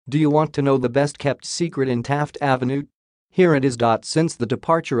Do you want to know the best-kept secret in Taft Avenue? Here it is. Since the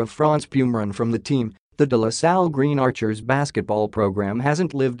departure of Franz Pumaren from the team, the Salle Green Archers basketball program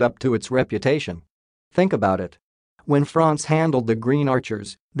hasn't lived up to its reputation. Think about it. When Franz handled the Green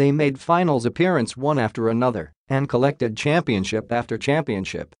Archers, they made finals appearance one after another and collected championship after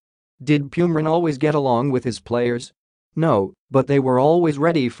championship. Did Pumaren always get along with his players? No, but they were always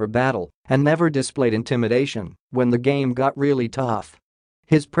ready for battle and never displayed intimidation when the game got really tough.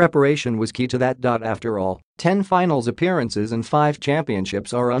 His preparation was key to that. After all, 10 finals appearances and 5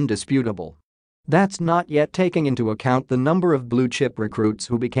 championships are undisputable. That's not yet taking into account the number of blue-chip recruits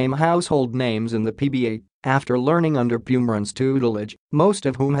who became household names in the PBA after learning under Pumaren's tutelage, most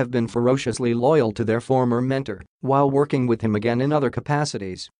of whom have been ferociously loyal to their former mentor while working with him again in other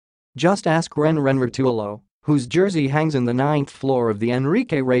capacities. Just ask Ren-Ren Ritualo, whose jersey hangs in the 9th floor of the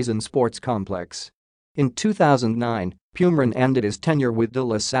Enrique Razon Sports Complex. In 2009, Pumaren ended his tenure with De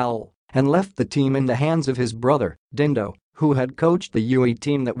La Salle and left the team in the hands of his brother, Dindo, who had coached the UE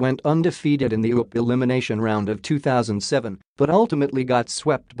team that went undefeated in the UP elimination round of 2007 but ultimately got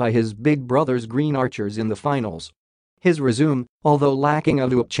swept by his big brother's Green Archers in the finals. His resume, although lacking a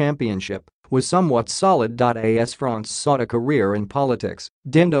UP championship, was somewhat solid. As Franz sought a career in politics,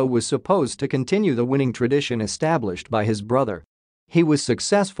 Dindo was supposed to continue the winning tradition established by his brother. He was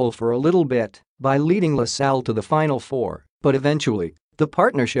successful for a little bit by leading La Salle to the Final Four, but eventually, the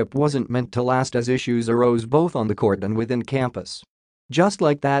partnership wasn't meant to last as issues arose both on the court and within campus. Just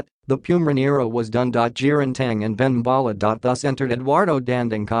like that, the Pumaren era was done. Ren-Ren and Ben Mbala. Thus entered Eduardo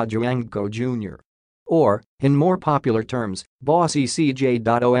Danding Cajuangco Jr. Or, in more popular terms, Bossy CJ.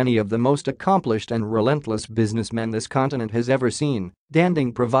 Any of the most accomplished and relentless businessmen this continent has ever seen,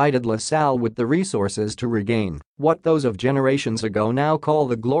 Danding provided La Salle with the resources to regain what those of generations ago now call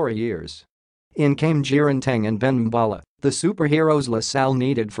the glory years. In came Ren-Ren and Ben Mbala, the superheroes La Salle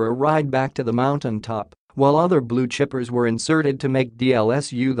needed for a ride back to the mountaintop, while other blue chippers were inserted to make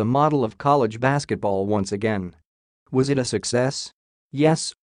DLSU the model of college basketball once again. Was it a success?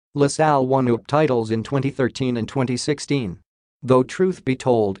 Yes. La Salle won UP titles in 2013 and 2016. Though truth be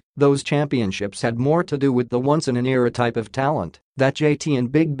told, those championships had more to do with the once-in-an-era type of talent that JT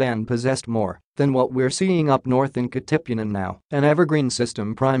and Big Ben possessed more than what we're seeing up north in Katipunan now, an evergreen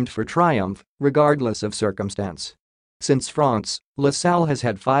system primed for triumph, regardless of circumstance. Since Franz, La Salle has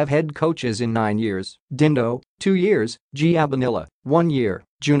had 5 head coaches in 9 years: Dindo, 2 years, G. Abanilla, 1 year,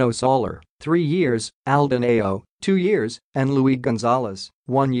 Juno Soler, 3 years, Alden Ao, 2 years, and Luis Gonzalez,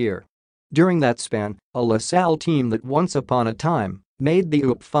 1 year. During that span, a La Salle team that once upon a time made the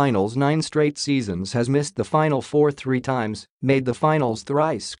UP finals 9 straight seasons has missed the Final Four 3 times, made the finals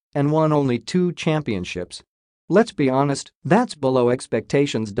thrice, and won only 2 championships. Let's be honest, that's below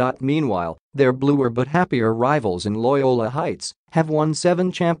expectations. Meanwhile, their bluer but happier rivals in Loyola Heights have won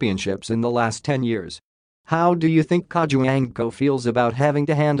 7 championships in the last 10 years. How do you think Cajuangco feels about having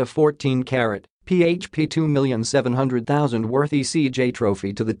to hand a 14-carat PHP $2,700,000 worth ECJ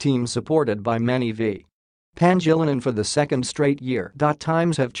trophy to the team supported by Manny V. Pangilinan for the 2nd straight year?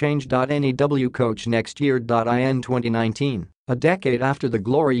 Times have changed. NEW coach next year. In 2019, a decade after the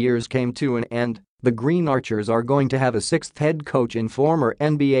glory years came to an end, the Green Archers are going to have a 6th head coach in former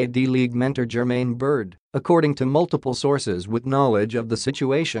NBA D-League mentor Jermaine Bird, according to multiple sources with knowledge of the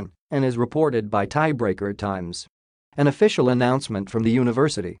situation, and is reported by Tiebreaker Times. An official announcement from the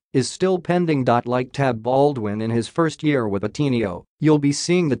university is still pending. Like Tab Baldwin in his first year with Ateneo, you'll be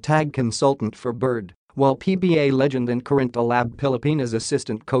seeing the tag consultant for Bird, while PBA legend and current Alab Pilipinas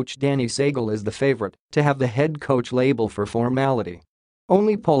assistant coach Danny Sagal is the favorite to have the head coach label for formality.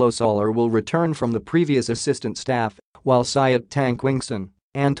 Only Polo Soler will return from the previous assistant staff, while Syed Tanquingson,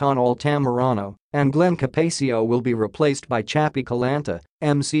 Anton Altamirano, and Glenn Capacio will be replaced by Chappie Calanta,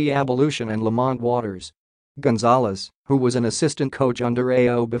 MC Abolution and Lamont Waters. Gonzalez, who was an assistant coach under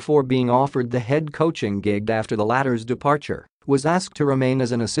AO before being offered the head coaching gig after the latter's departure, was asked to remain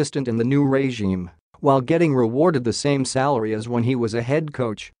as an assistant in the new regime while getting rewarded the same salary as when he was a head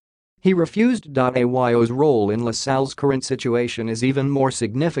coach. He refused. AYO's role in La Salle's current situation is even more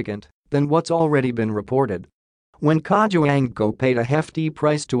significant than what's already been reported. When Cajuangco paid a hefty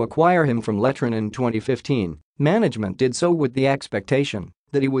price to acquire him from Letran in 2015, management did so with the expectation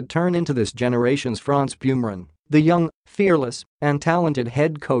that he would turn into this generation's Franz Pumaren, the young, fearless, and talented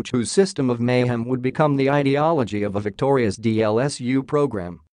head coach whose system of mayhem would become the ideology of a victorious DLSU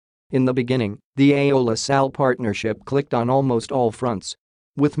program. In the beginning, the AO-La Salle partnership clicked on almost all fronts.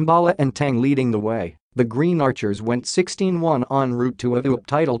 With Mbala and Tang leading the way, the Green Archers went 16-1 en route to a UP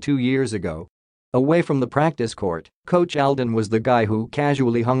title 2 years ago. Away from the practice court, Coach Alden was the guy who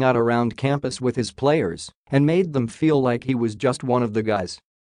casually hung out around campus with his players and made them feel like he was just one of the guys.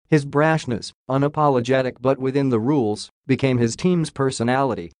 His brashness, unapologetic but within the rules, became his team's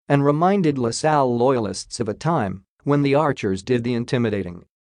personality and reminded LaSalle loyalists of a time when the Archers did the intimidating.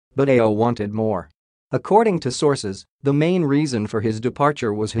 But AO wanted more. According to sources, the main reason for his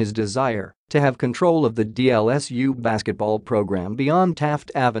departure was his desire to have control of the DLSU basketball program beyond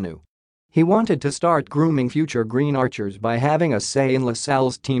Taft Avenue. He wanted to start grooming future Green Archers by having a say in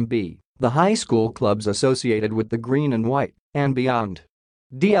LaSalle's Team B, the high school clubs associated with the green and white, and beyond.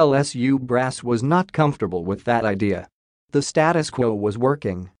 DLSU brass was not comfortable with that idea. The status quo was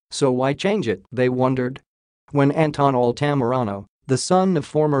working, so why change it, they wondered. When Anton Altamirano, the son of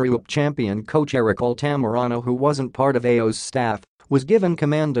former UP champion coach Eric Altamirano, who wasn't part of AO's staff, was given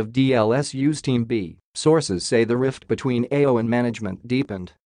command of DLSU's Team B, sources say the rift between AO and management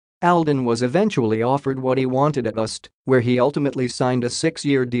deepened. Alden was eventually offered what he wanted at UST, where he ultimately signed a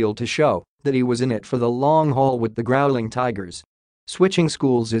 6-year deal to show that he was in it for the long haul with the Growling Tigers. Switching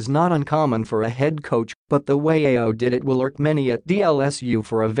schools is not uncommon for a head coach, but the way AO did it will irk many at DLSU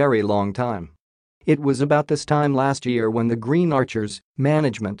for a very long time. It was about this time last year when the Green Archers,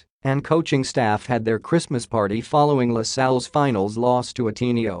 management, and coaching staff had their Christmas party following LaSalle's finals loss to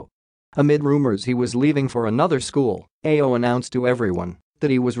Ateneo. Amid rumors he was leaving for another school, AO announced to everyone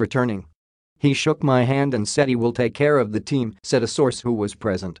that he was returning. "He shook my hand and said he will take care of the team," said a source who was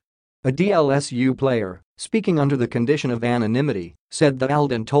present. A DLSU player, speaking under the condition of anonymity, said that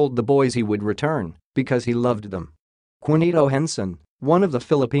Alden told the boys he would return because he loved them. Juanito Henson, one of the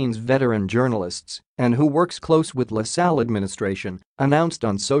Philippines' veteran journalists and who works close with LaSalle administration, announced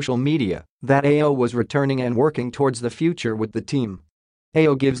on social media that AO was returning and working towards the future with the team.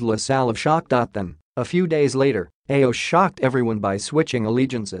 AO gives LaSalle a shock. Then, a few days later, AO shocked everyone by switching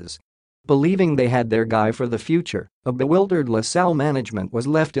allegiances. Believing they had their guy for the future, a bewildered LaSalle management was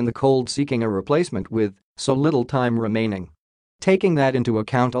left in the cold seeking a replacement with so little time remaining. Taking that into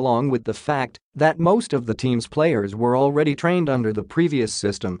account, along with the fact that most of the team's players were already trained under the previous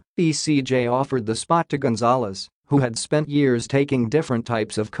system, ECJ offered the spot to Gonzalez, who had spent years taking different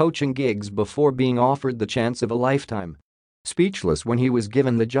types of coaching gigs before being offered the chance of a lifetime. Speechless when he was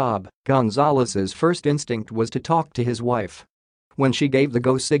given the job, Gonzalez's first instinct was to talk to his wife. When she gave the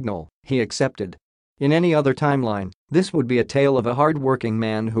go signal, he accepted. In any other timeline, this would be a tale of a hard-working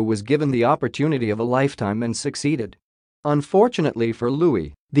man who was given the opportunity of a lifetime and succeeded. Unfortunately for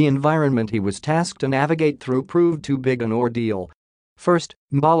Louis, the environment he was tasked to navigate through proved too big an ordeal. First,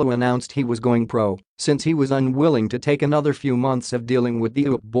 Mbalo announced he was going pro since he was unwilling to take another few months of dealing with the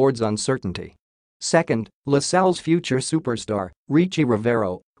UP board's uncertainty. Second, LaSalle's future superstar, Richie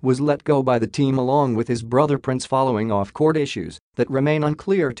Rivero, was let go by the team along with his brother Prince following off-court issues that remain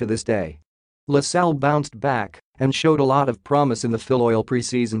unclear to this day. LaSalle bounced back and showed a lot of promise in the Phil Oil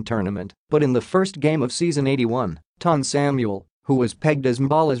preseason tournament, but in the first game of season 81, Ton Samuel, who was pegged as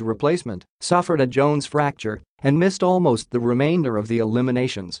Mbala's replacement, suffered a Jones fracture and missed almost the remainder of the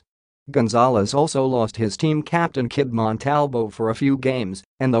eliminations. Gonzalez also lost his team captain Kib Montalvo for a few games,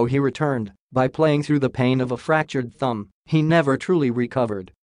 and though he returned by playing through the pain of a fractured thumb, he never truly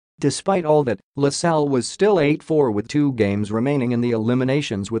recovered. Despite all that, LaSalle was still 8-4 with 2 games remaining in the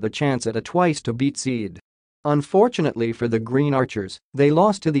eliminations with a chance at a twice-to-beat seed. Unfortunately for the Green Archers, they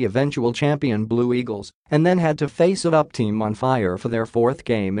lost to the eventual champion Blue Eagles and then had to face a UP team on fire for their 4th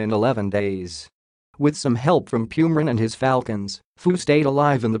game in 11 days. With some help from Pumaren and his Falcons, Fu stayed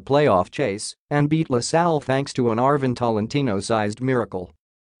alive in the playoff chase and beat LaSalle thanks to an Arvin Tolentino-sized miracle.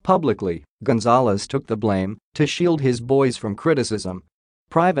 Publicly, Gonzalez took the blame to shield his boys from criticism.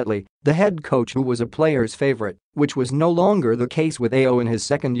 Privately, the head coach, who was a player's favorite, which was no longer the case with AO in his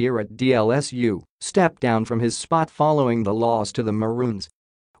second year at DLSU, stepped down from his spot following the loss to the Maroons.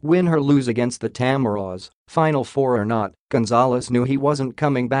 Win or lose against the Tamaras, Final Four or not, Gonzalez knew he wasn't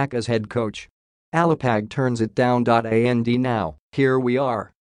coming back as head coach. Alapag turns it down. And now, here we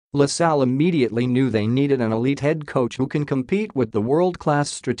are. LaSalle immediately knew they needed an elite head coach who can compete with the world-class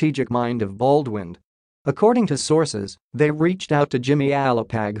strategic mind of Baldwin. According to sources, they reached out to Jimmy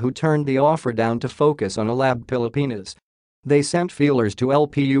Alapag, who turned the offer down to focus on Alab Pilipinas. They sent feelers to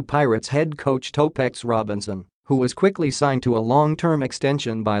LPU Pirates head coach Topex Robinson, who was quickly signed to a long-term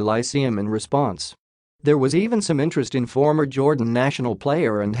extension by Lyceum in response. There was even some interest in former Jordan national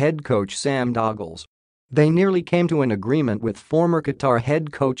player and head coach Sam Doggles. They nearly came to an agreement with former Qatar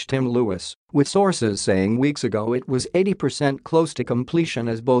head coach Tim Lewis, with sources saying weeks ago it was 80% close to completion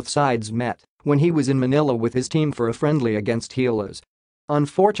as both sides met when he was in Manila with his team for a friendly against Gilas.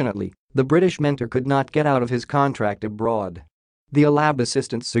 Unfortunately, the British mentor could not get out of his contract abroad. The Alab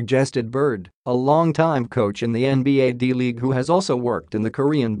assistant suggested Bird, a long-time coach in the NBA D-League who has also worked in the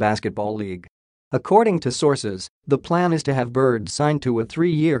Korean Basketball League. According to sources, the plan is to have Bird signed to a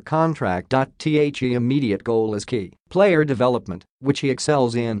 3-year contract. The immediate goal is key player development, which he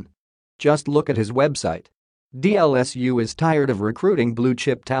excels in. Just look at his website. DLSU is tired of recruiting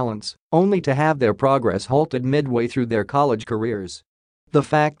blue-chip talents, only to have their progress halted midway through their college careers. The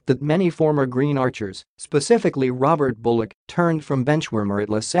fact that many former Green Archers, specifically Robert Bullock, turned from benchwarmer at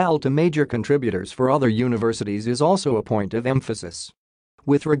LaSalle to major contributors for other universities is also a point of emphasis.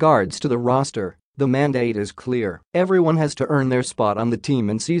 With regards to the roster, the mandate is clear: everyone has to earn their spot on the team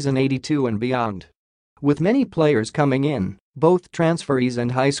in season 82 and beyond. With many players coming in, both transferees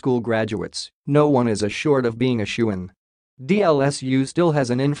and high school graduates, no one is assured of being a shoo-in. DLSU still has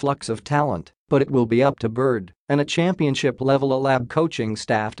an influx of talent, but it will be up to Bird and a championship-level lab coaching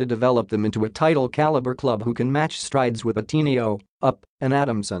staff to develop them into a title-caliber club who can match strides with Ateneo, Up, and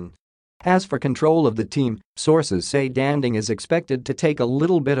Adamson. As for control of the team, sources say Danding is expected to take a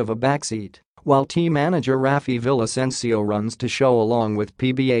little bit of a backseat, while team manager Rafi Villasencio runs to show along with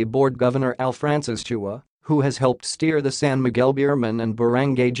PBA board governor Al Francis Chua, who has helped steer the San Miguel Beermen and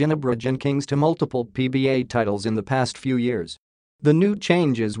Barangay Ginebra Kings to multiple PBA titles in the past few years. The new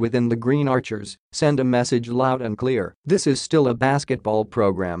changes within the Green Archers send a message loud and clear: this is still a basketball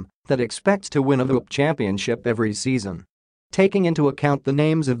program that expects to win a VUP championship every season. Taking into account the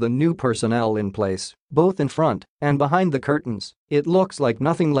names of the new personnel in place, both in front and behind the curtains, it looks like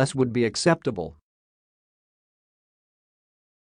nothing less would be acceptable.